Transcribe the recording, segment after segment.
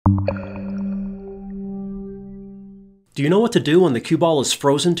Do you know what to do when the cue ball is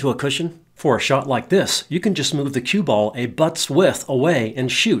frozen to a cushion? For a shot like this, you can just move the cue ball a butt's width away and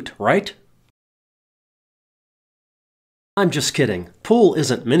shoot, right? I'm just kidding. Pool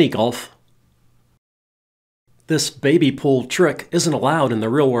isn't mini golf. This baby pool trick isn't allowed in the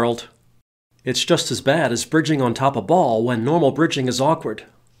real world. It's just as bad as bridging on top a ball when normal bridging is awkward.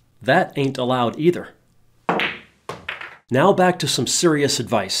 That ain't allowed either. Now back to some serious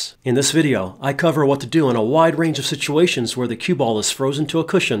advice. In this video, I cover what to do in a wide range of situations where the cue ball is frozen to a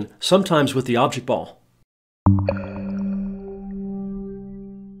cushion, sometimes with the object ball.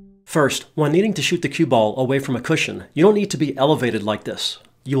 First, when needing to shoot the cue ball away from a cushion, you don't need to be elevated like this.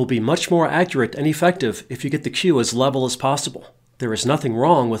 You will be much more accurate and effective if you get the cue as level as possible. There is nothing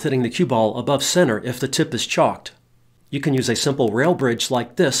wrong with hitting the cue ball above center if the tip is chalked. You can use a simple rail bridge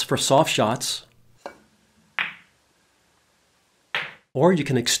like this for soft shots, or you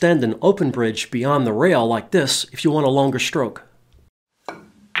can extend an open bridge beyond the rail like this if you want a longer stroke.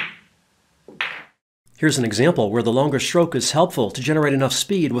 Here's an example where the longer stroke is helpful to generate enough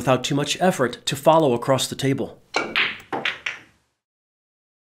speed without too much effort to follow across the table.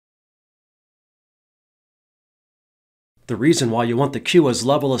 The reason why you want the cue as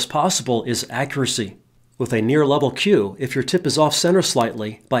level as possible is accuracy. With a near-level cue, if your tip is off-center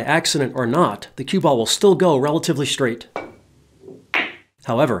slightly, by accident or not, the cue ball will still go relatively straight.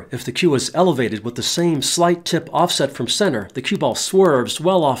 However, if the cue is elevated with the same slight tip offset from center, the cue ball swerves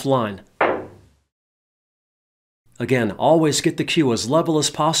well offline. Again, always get the cue as level as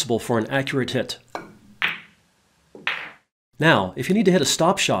possible for an accurate hit. Now, if you need to hit a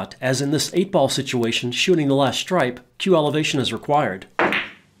stop shot, as in this 8-ball situation shooting the last stripe, cue elevation is required.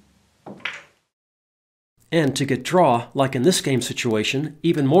 And to get draw, like in this game situation,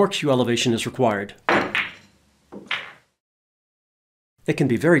 even more cue elevation is required. It can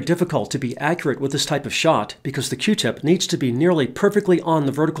be very difficult to be accurate with this type of shot because the cue tip needs to be nearly perfectly on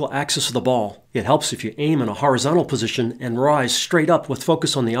the vertical axis of the ball. It helps if you aim in a horizontal position and rise straight up with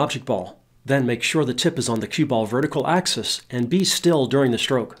focus on the object ball. Then make sure the tip is on the cue ball vertical axis and be still during the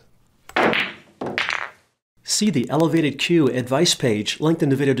stroke. See the elevated cue advice page linked in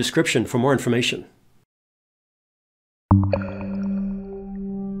the video description for more information.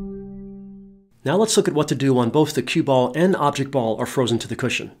 Now let's look at what to do when both the cue ball and object ball are frozen to the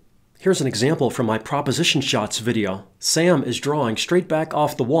cushion. Here's an example from my proposition shots video. Sam is drawing straight back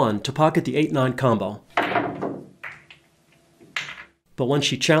off the 1 to pocket the 8-9 combo. But when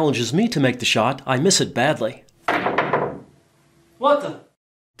she challenges me to make the shot, I miss it badly. What the?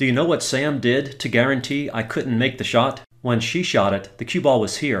 Do you know what Sam did to guarantee I couldn't make the shot? When she shot it, the cue ball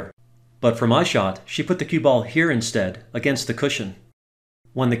was here. But for my shot, she put the cue ball here instead, against the cushion.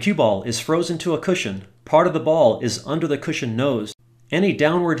 When the cue ball is frozen to a cushion, part of the ball is under the cushion nose. Any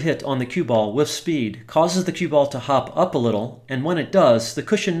downward hit on the cue ball with speed causes the cue ball to hop up a little, and when it does, the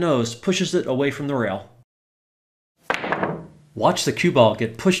cushion nose pushes it away from the rail. Watch the cue ball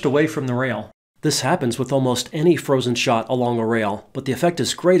get pushed away from the rail. This happens with almost any frozen shot along a rail, but the effect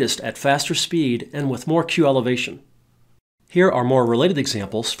is greatest at faster speed and with more cue elevation. Here are more related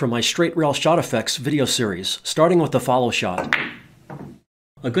examples from my straight rail shot effects video series, starting with the follow shot.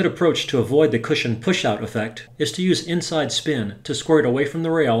 A good approach to avoid the cushion push-out effect is to use inside spin to squirt away from the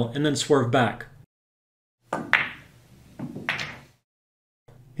rail and then swerve back.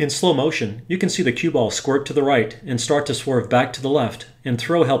 In slow motion, you can see the cue ball squirt to the right and start to swerve back to the left, and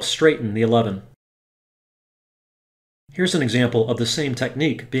throw helps straighten the 11. Here's an example of the same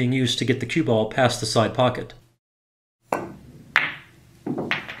technique being used to get the cue ball past the side pocket.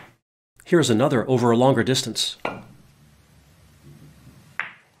 Here's another over a longer distance.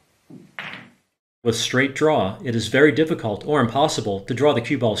 With straight draw, it is very difficult or impossible to draw the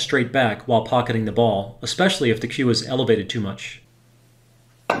cue ball straight back while pocketing the ball, especially if the cue is elevated too much.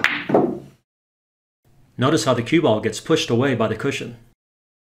 Notice how the cue ball gets pushed away by the cushion.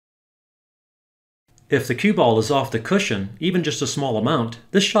 If the cue ball is off the cushion, even just a small amount,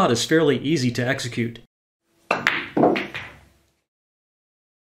 this shot is fairly easy to execute.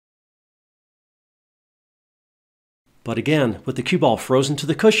 But again, with the cue ball frozen to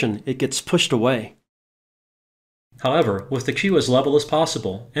the cushion, it gets pushed away. However, with the cue as level as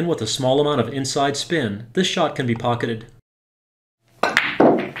possible, and with a small amount of inside spin, this shot can be pocketed.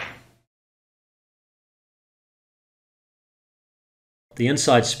 The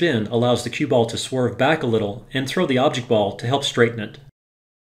inside spin allows the cue ball to swerve back a little and throw the object ball to help straighten it.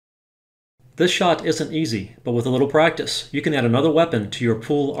 This shot isn't easy, but with a little practice, you can add another weapon to your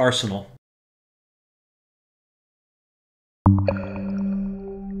pool arsenal.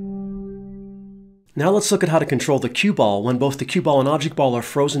 Now let's look at how to control the cue ball when both the cue ball and object ball are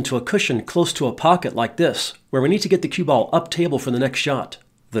frozen to a cushion close to a pocket like this, where we need to get the cue ball up table for the next shot.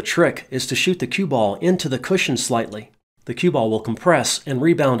 The trick is to shoot the cue ball into the cushion slightly. The cue ball will compress and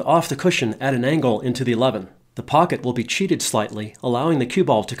rebound off the cushion at an angle into the 11. The pocket will be cheated slightly, allowing the cue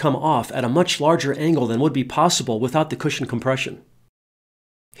ball to come off at a much larger angle than would be possible without the cushion compression.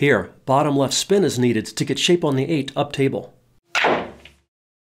 Here, bottom left spin is needed to get shape on the 8 up table.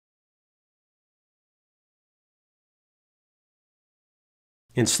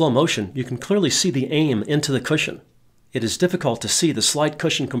 In slow motion, you can clearly see the aim into the cushion. It is difficult to see the slight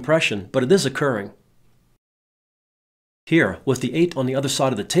cushion compression, but it is occurring. Here, with the 8 on the other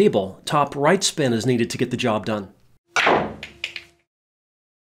side of the table, top right spin is needed to get the job done.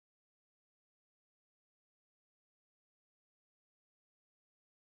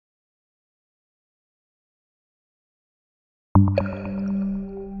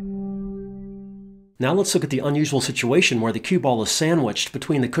 Now let's look at the unusual situation where the cue ball is sandwiched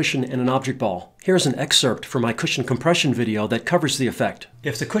between the cushion and an object ball. Here's an excerpt from my cushion compression video that covers the effect.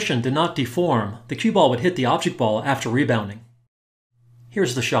 If the cushion did not deform, the cue ball would hit the object ball after rebounding.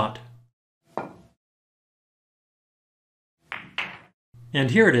 Here's the shot. And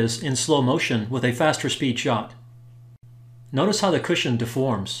here it is in slow motion with a faster speed shot. Notice how the cushion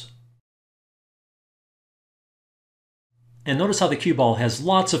deforms. And notice how the cue ball has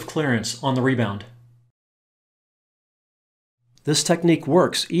lots of clearance on the rebound. This technique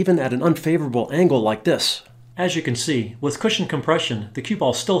works even at an unfavorable angle like this. As you can see, with cushion compression, the cue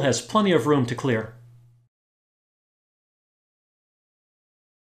ball still has plenty of room to clear.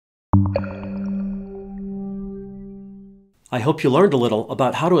 I hope you learned a little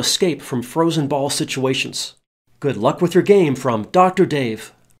about how to escape from frozen ball situations. Good luck with your game from Dr.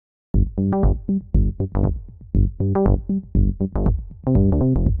 Dave.